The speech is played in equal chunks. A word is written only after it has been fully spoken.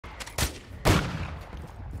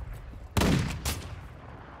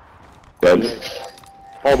Dead.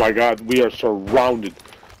 Oh my god, we are surrounded.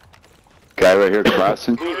 Guy right here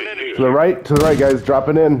crossing. To the right, guys,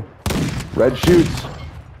 dropping in. Red shoots.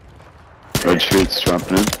 Red shoots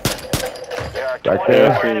dropping in. There are Back 24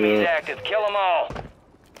 there. enemies active. Kill them all.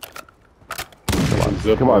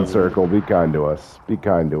 Come on, Circle. Be kind to us. Be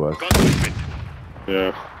kind to us.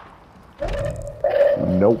 Yeah.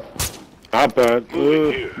 Nope. Not bad.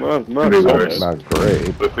 Not Pretty so worse. bad. Not great.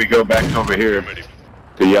 If we go back over here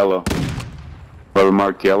to yellow. Whoever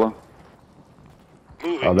marked yellow.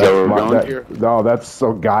 Oh, So we're going here? no, that's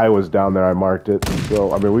so guy was down there. I marked it.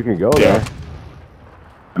 So I mean, we can go there.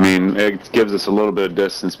 I mean, it gives us a little bit of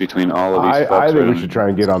distance between all of these. I think we should try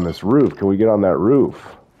and get on this roof. Can we get on that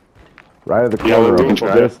roof? Right at the corner we can of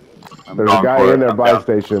try this. it. There's a guy in there buy down.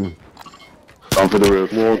 station. Going for the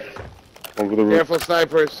roof. Over the roof. Careful,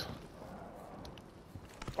 snipers.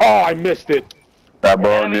 Oh, I missed it. That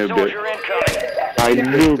ball Enemy nuked soldier it. incoming. I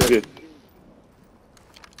nuked it.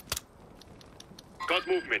 Got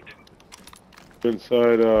movement.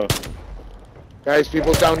 Inside, Guys,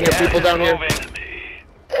 people down here, people down here.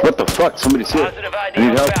 What the fuck? Somebody's here. Positive ID I need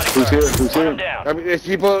on help. bounty Who's here? target. Who's Hunt 'em here? down. I mean, it's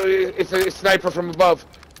people, it's a sniper from above.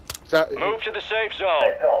 So, Move to the safe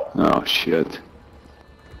zone. Oh shit.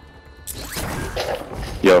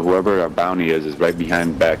 Yo, whoever our bounty is right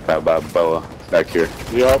behind back that Bella back here.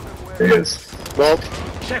 Yup. It is. Nope.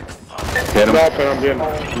 Hit him. Nope, and I'm getting...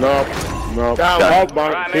 Nope. Nope. Down. Oh, my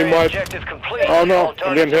Primary team wipe. objective complete. Oh no, All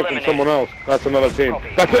I'm getting hit targets from someone eliminated. else. That's another team.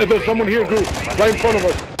 That's it. There's someone here, dude. Right in front of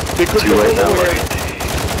us. They could Too late now. over here.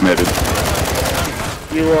 Committed.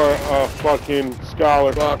 You are a fucking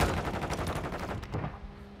scholar. fuck.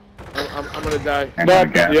 I'm gonna die. Nope.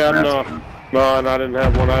 Yeah, no. No, and I didn't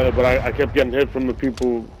have one either, but I kept getting hit from the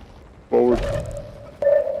people forward.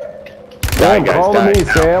 Sam, call to me,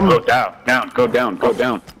 Now. Sam. Go down. Go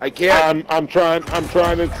down. I can't. I'm trying.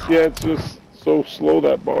 It's just so slow,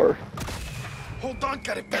 that bar. Hold on,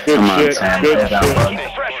 got it back. Good Come on, shit. Sam. Good Get down. shit. Keep the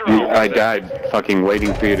pressure on. I died fucking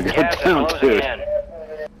waiting for you to go Gas is down, closing dude. in.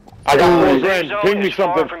 I got Safe 4 grand. zone Ping me is far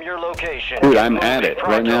something. from your location. Dude, I'm Move at it right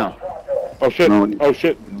pronto. now. Oh shit. No. Oh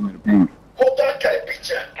shit.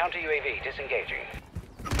 Counter UAV disengaging.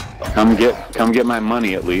 Come get my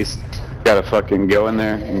money at least. Gotta fucking go in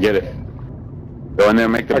there and get it. Go in there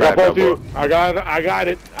and make the I got backup. both of you. I got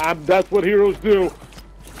it. That's what heroes do.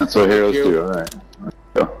 That's what heroes you. do. Alright.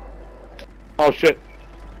 Go. Oh shit.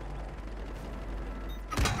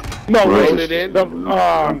 No, Right. Load it in. Oh,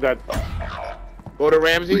 I'm dead. Go to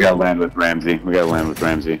Ramsey. We gotta land with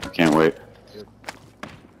Ramsey. Can't wait.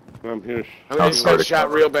 I'm here. I'm gonna just get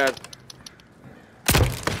shot real bad.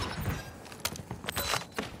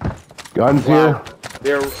 Guns Wow.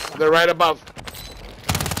 here. They're right above.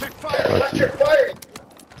 Check fire. Let's see. Are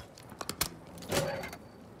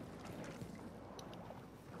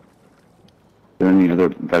there any other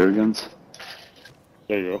better guns?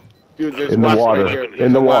 There you go. Dude, there's In the lots water. right here. In the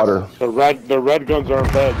There's lots. water. The red guns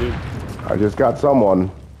aren't bad, dude. I just got someone.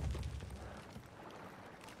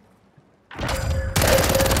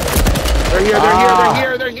 They're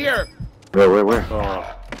here. They're here. Where?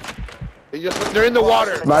 Oh. They're in the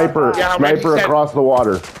water. Sniper. Yeah, Ramsey Sniper said- across the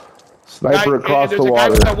water. Sniper across There's the a guy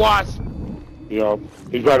water. with a wasp. Yeah.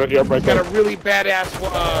 He's right right He's got there. a really badass.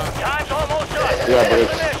 Time's almost up. Yeah, but Finish the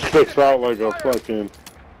it mission. sticks out like a fucking...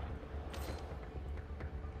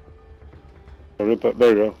 There you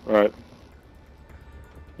go. Alright.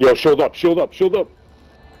 Yo, shield up. Watch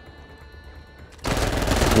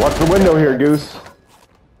the window here, Goose.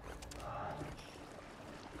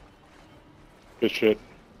 Good shit.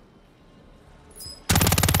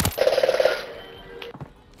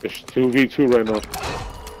 It's 2v2 right now.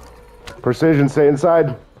 Precision, stay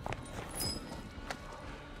inside.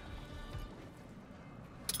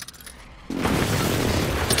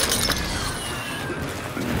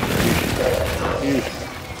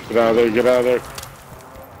 Get out of there.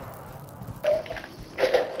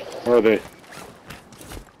 Where are they?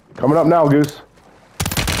 Coming up now, Goose.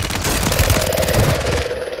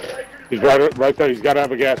 He's right there. He's got to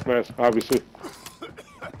have a gas mask, obviously.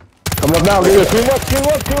 Coming up now, Two Goose.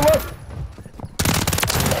 left.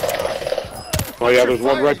 Oh yeah, there's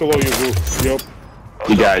one right below you, Boo. Yep.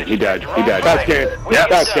 He died. That's game. Yep.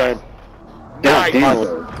 That's game. Nice.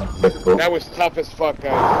 Damn. That was tough as fuck,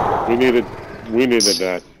 guys. We needed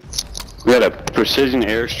that. We had a precision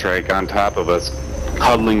airstrike on top of us,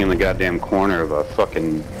 huddling in the goddamn corner of a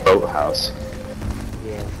fucking boathouse.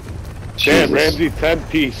 Yeah. Jesus. Damn, Ramsey 10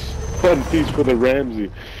 piece. 10 piece for the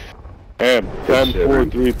Ramsey. Damn, 10, 4,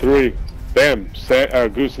 3, 3. Damn,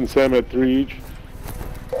 Goose and Sam at 3 each.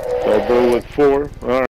 Double with 4. Alright.